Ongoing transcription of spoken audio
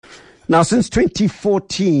Now, since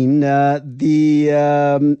 2014,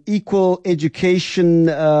 the Equal Education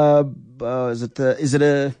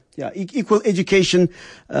Equal Education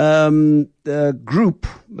group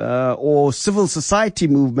or civil society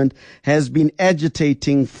movement has been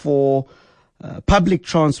agitating for public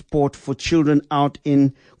transport for children out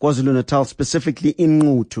in KwaZulu-Natal, specifically in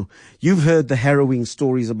Nquthu. You've heard the harrowing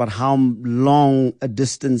stories about how long a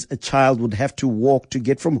distance a child would have to walk to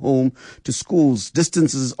get from home to schools,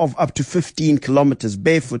 distances of up to 15 kilometers,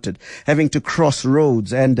 barefooted, having to cross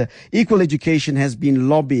roads. And Equal Education has been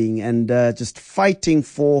lobbying and just fighting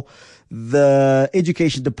for the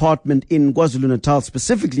education department in KwaZulu-Natal,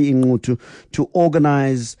 specifically in Nquthu, to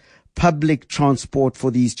organize public transport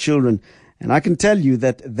for these children. And I can tell you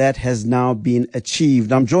that that has now been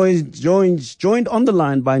achieved. I'm joined on the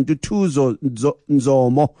line by Ntuthuzo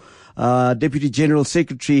Ndzomo, Deputy General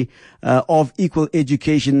Secretary of Equal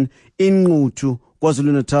Education in Nquthu,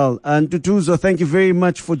 KwaZulu-Natal. And Ntuthuzo, thank you very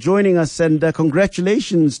much for joining us, and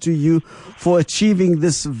congratulations to you for achieving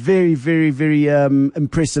this very, very, very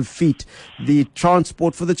impressive feat, the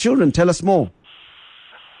transport for the children. Tell us more.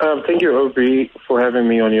 Thank you, Obi, for having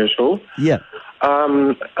me on your show. Yeah.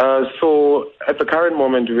 So at the current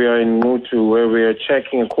moment, we are in Nquthu, where we are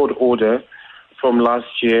checking a court order from last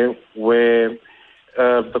year, where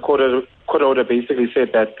the court order basically said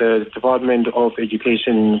that the Department of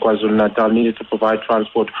Education in KwaZulu-Natal needed to provide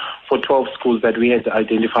transport for 12 schools that we had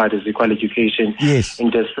identified as equal education in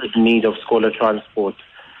desperate need of scholar transport.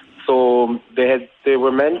 So they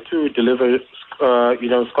were meant to deliver,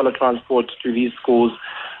 scholar transport to these schools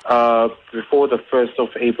before the 1st of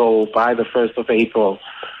April, by the 1st of April.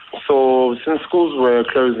 So since schools were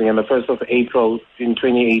closing and the 1st of April in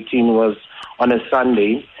 2018 was on a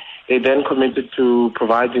Sunday, they then committed to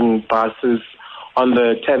providing buses on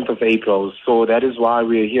the 10th of April. So that is why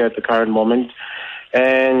we're here at the current moment.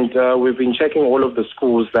 And we've been checking all of the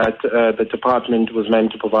schools that the department was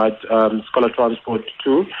meant to provide scholar transport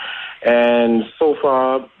to. And so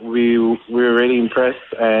far, we're really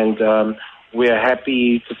impressed, and we are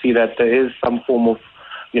happy to see that there is some form of,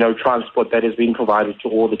 transport that is being provided to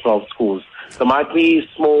all the 12 schools. There might be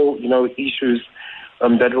small, issues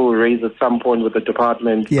that will raise at some point with the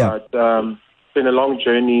department, but it's been a long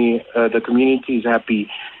journey. The community is happy,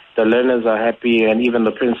 the learners are happy, and even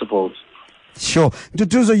the principals. Sure.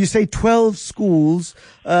 Ntuthuzo, you say 12 schools.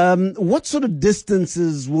 What sort of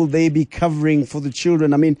distances will they be covering for the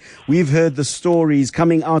children? I mean, we've heard the stories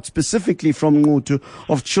coming out specifically from Nquthu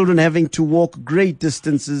of children having to walk great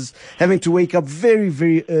distances, having to wake up very,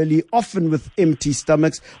 very early, often with empty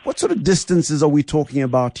stomachs. What sort of distances are we talking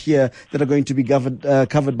about here that are going to be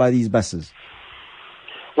covered by these buses?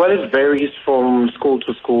 Well, it varies from school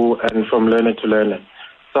to school and from learner to learner.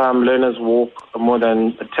 Some learners walk more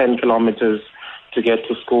than 10 kilometers to get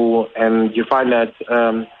to school, and you find that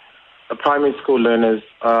primary school learners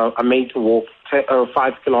are made to walk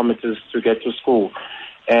 5 kilometers to get to school.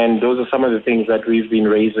 And those are some of the things that we've been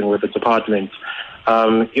raising with the department.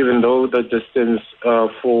 Even though the distance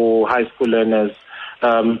for high school learners,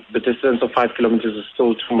 the distance of 5 kilometers is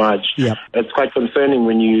still too much. Yep. It's quite concerning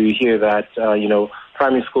when you hear that,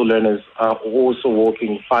 primary school learners are also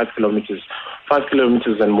walking 5 kilometers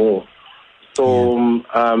and more. So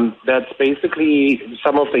that's basically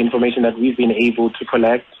some of the information that we've been able to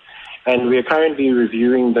collect. And we are currently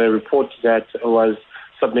reviewing the report that was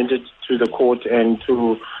submitted to the court and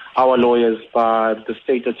to our lawyers by the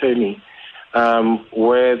state attorney,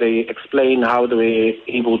 where they explain how they were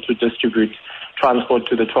able to distribute transport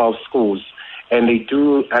to the 12 schools. And they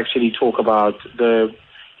do actually talk about the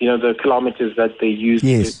kilometers that they use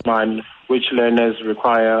to determine which learners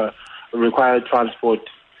require transport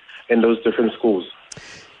in those different schools.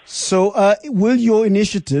 So will your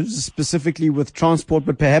initiatives, specifically with transport,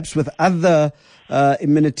 but perhaps with other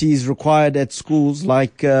amenities required at schools,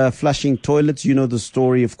 like flushing toilets? You know the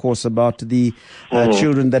story, of course, about the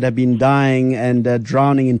children that have been dying and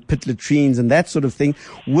drowning in pit latrines and that sort of thing.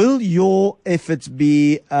 Will your efforts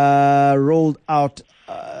be rolled out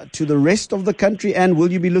to the rest of the country, and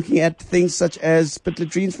will you be looking at things such as pit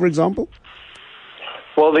latrines, for example?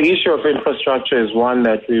 Well, the issue of infrastructure is one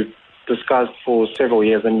that we've discussed for several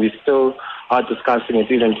years, and we still are discussing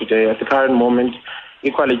it even today. At the current moment,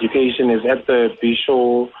 equal education is at the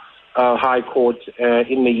Bisho High Court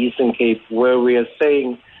in the Eastern Cape, where we are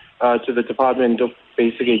saying to the Department of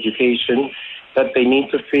Basic Education that they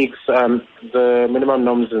need to fix the minimum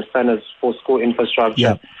norms and standards for school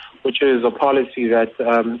infrastructure, which is a policy that,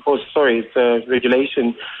 it's a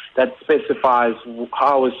regulation that specifies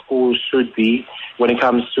how a school should be when it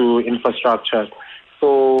comes to infrastructure.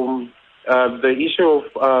 So the issue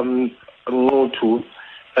of Nquthu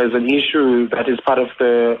as an issue that is part of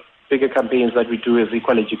the bigger campaigns that we do as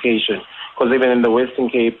equal education. Because even in the Western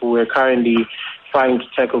Cape, we're currently trying to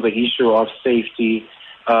tackle the issue of safety,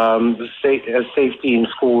 safety in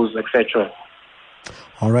schools, etc.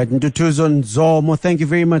 All right, Ntuthuzo Ndzomo, thank you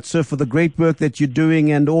very much, sir, for the great work that you're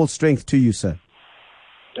doing, and all strength to you, sir.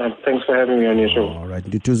 Thanks for having me on your show. All right,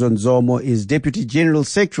 Ntuthuzo Ndzomo is Deputy General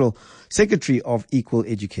Secretary of Equal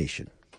Education.